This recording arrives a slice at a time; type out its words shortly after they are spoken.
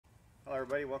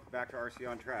everybody, welcome back to RC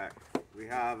on Track. We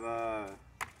have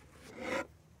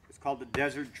it's called the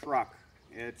Desert Truck.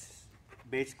 It's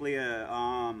basically a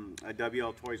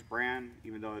WL Toys brand,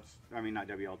 even though it's, I mean, not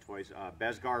WL Toys,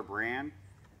 Bezgar brand,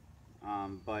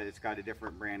 but it's got a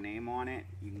different brand name on it.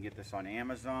 You can get this on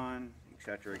Amazon,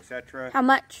 etc., etc. How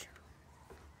much?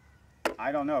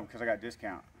 I don't know because I got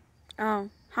discount. Oh,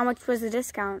 how much was the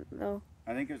discount though?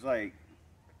 I think it was like,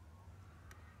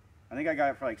 I think I got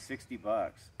it for like 60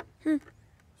 bucks. So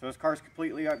this car's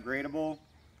completely upgradable.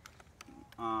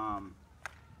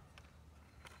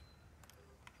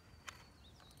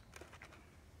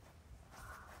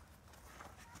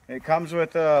 It comes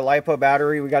with a LiPo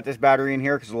battery. We got this battery in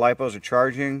here because the LiPos are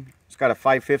charging. It's got a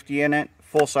 550 in it,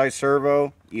 full-size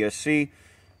servo, ESC.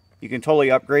 You can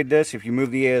totally upgrade this if you move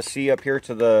the ESC up here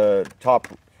to the top,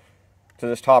 to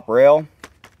this top rail.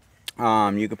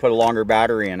 You could put a longer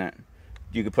battery in it.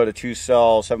 You could put a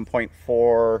 2-cell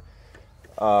 7.4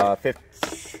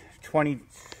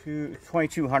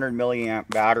 2200 milliamp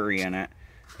battery in it,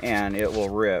 and it will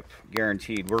rip,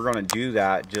 guaranteed. We're going to do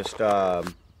that. Just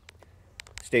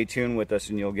stay tuned with us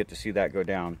and you'll get to see that go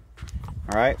down.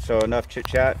 All right, so enough chit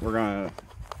chat. We're going to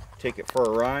take it for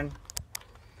a run.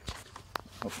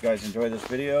 Hope you guys enjoy this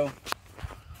video.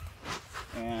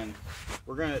 And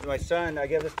we're going to, my son, I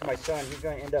give this to my son. He's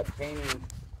going to end up painting.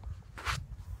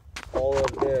 All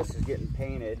of this is getting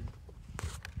painted.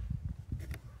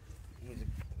 He's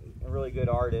a really good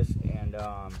artist, and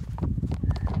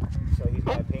so he's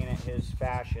going to paint it his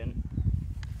fashion,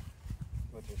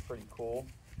 which is pretty cool.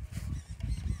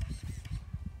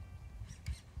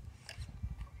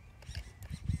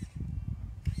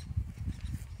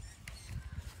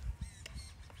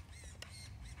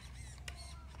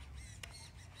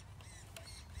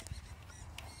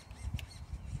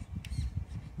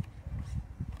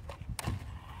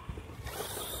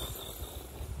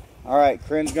 All right,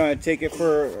 Corinne's gonna take it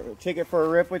for a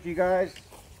rip with you guys.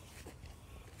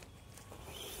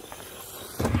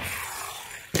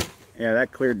 Yeah,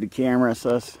 that cleared the camera,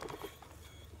 sus.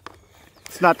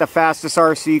 It's not the fastest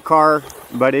RC car,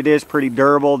 but it is pretty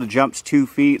durable. The jump's 2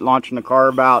 feet, launching the car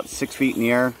about 6 feet in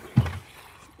the air.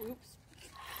 Oops.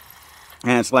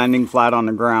 And it's landing flat on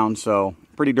the ground, so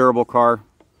pretty durable car.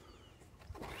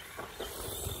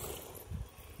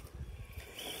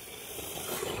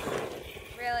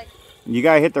 You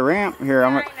gotta hit the ramp here.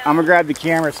 I'm gonna grab the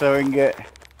camera so we can get. What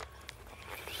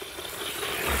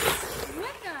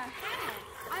the heck?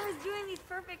 I was doing these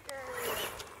perfect earlier.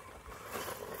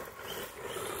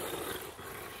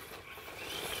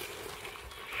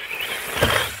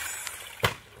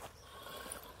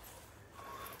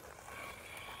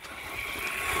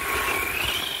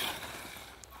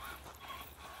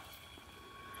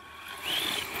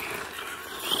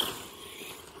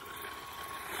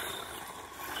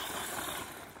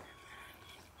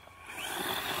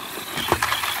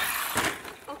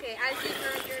 As you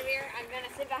turn through here, I'm going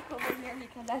to sit back over here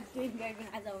because that's doing good when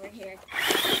I was over here.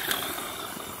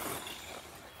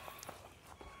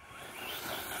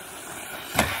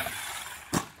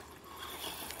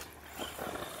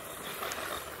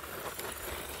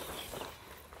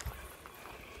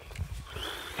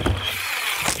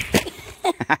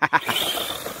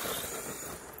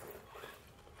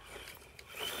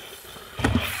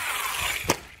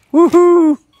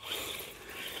 Woohoo!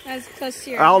 That's close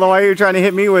to your I don't know why you're trying to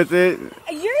hit me with it. You're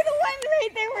the one right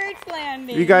there where it's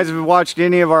landing. If you guys have watched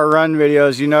any of our run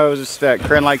videos, you know that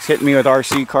Corinne likes hitting me with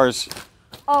RC cars.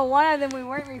 Oh, one of them we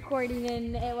weren't recording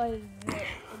and it was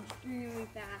extremely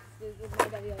fast. It was my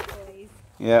WL Toys.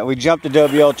 Yeah, we jumped the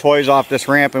WL Toys off this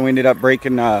ramp and we ended up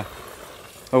breaking a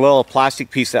little plastic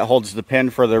piece that holds the pin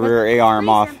for the rear A-arm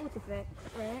off. Simple to fix,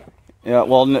 right? Yeah,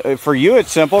 well, for you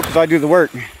it's simple because I do the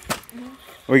work.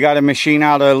 We got to machine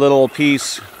out a little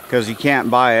piece because you can't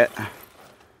buy it.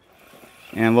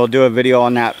 And we'll do a video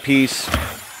on that piece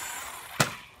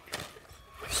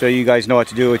so you guys know what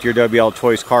to do with your WL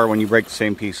Toys car when you break the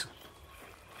same piece.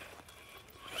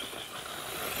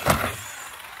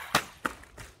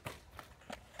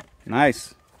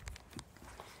 Nice.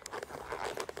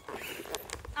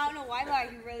 I don't know why,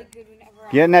 but you're really good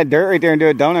whenever Get in that dirt right there and do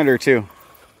a donut or two.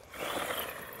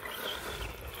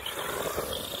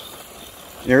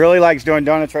 He really likes doing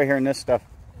donuts right here in this stuff.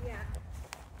 Yeah.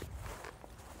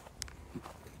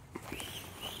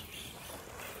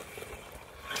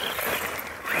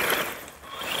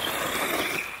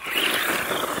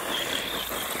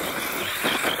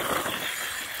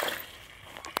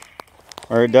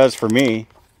 Or it does for me.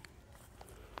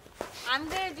 I'm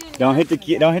gonna do. Don't hit the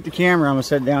camera. I'm gonna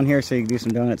set it down here so you can do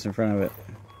some donuts in front of it.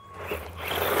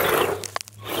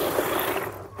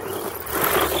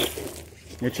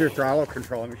 Get your throttle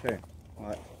control. Let me show you.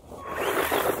 What?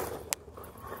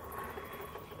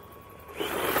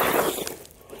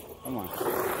 Come on.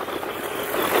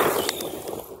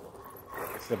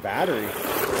 It's the battery.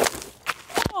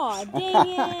 Oh,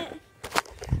 dang it.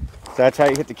 So that's how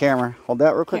you hit the camera. Hold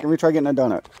that real quick. Okay. Let me try getting a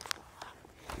donut.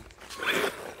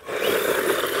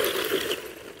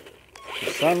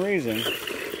 For some reason.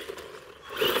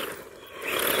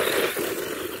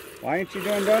 Why aren't you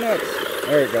doing donuts?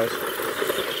 There it goes.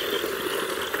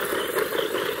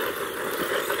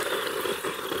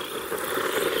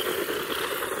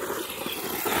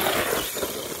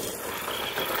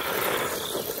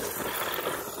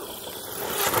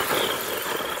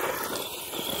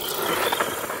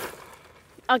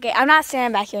 Okay, I'm not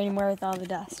standing back here anymore with all the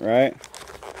dust. Right?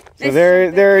 So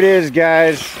there it is,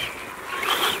 guys.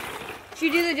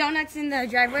 Should you do the donuts in the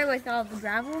driveway with all the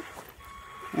gravel?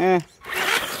 Eh.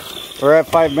 We're at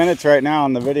 5 minutes right now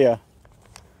on the video.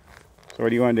 So what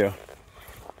do you want to do?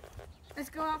 Let's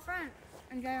go out front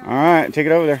and drive. All right, take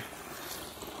it over there.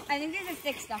 I think there's a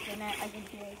stick stuck in it. I can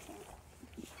hear it.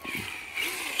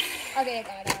 Okay, I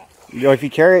got it out. You know, if you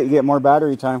carry it, you get more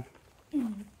battery time.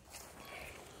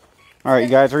 All right, you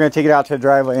guys, we're going to take it out to the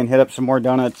driveway and hit up some more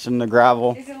donuts in the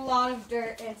gravel. There's a lot of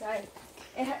dirt inside.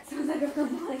 It sounds like a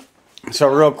robotic.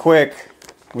 So real quick,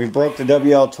 we broke the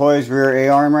WL Toys rear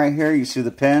A-arm right here. You see the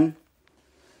pin?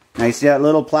 Now you see that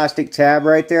little plastic tab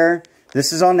right there?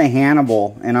 This is on the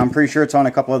Hannibal, and I'm pretty sure it's on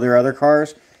a couple of their other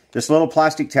cars. This little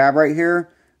plastic tab right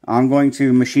here, I'm going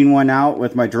to machine one out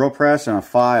with my drill press and a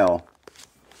file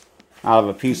out of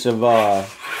a piece of Do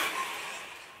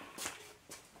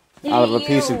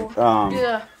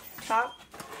the top.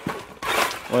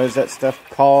 what is that stuff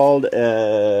called?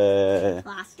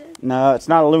 Plastic? No, it's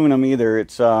not aluminum either.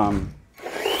 It's some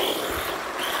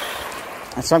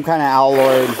kind of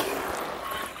alloy.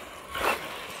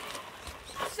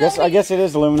 I guess it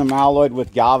is aluminum alloyed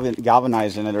with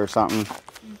galvanized in it or something.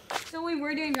 So we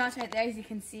were doing Josh right there, as you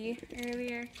can see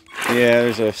earlier. Yeah,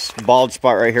 there's a bald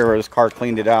spot right here where this car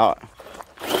cleaned it out.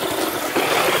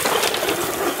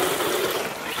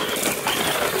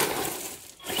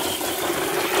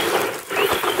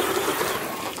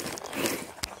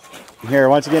 Here,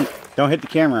 once again, don't hit the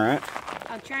camera, right?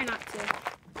 I'll try not to.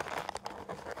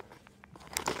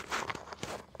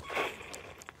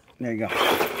 There you go.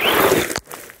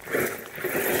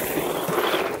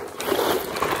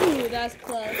 Ooh, that's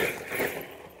close.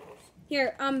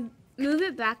 Here, move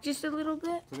it back just a little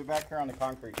bit. Put it back here on the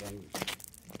concrete then.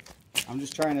 I'm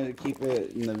just trying to keep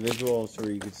it in the visual so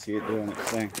you can see it doing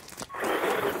its thing.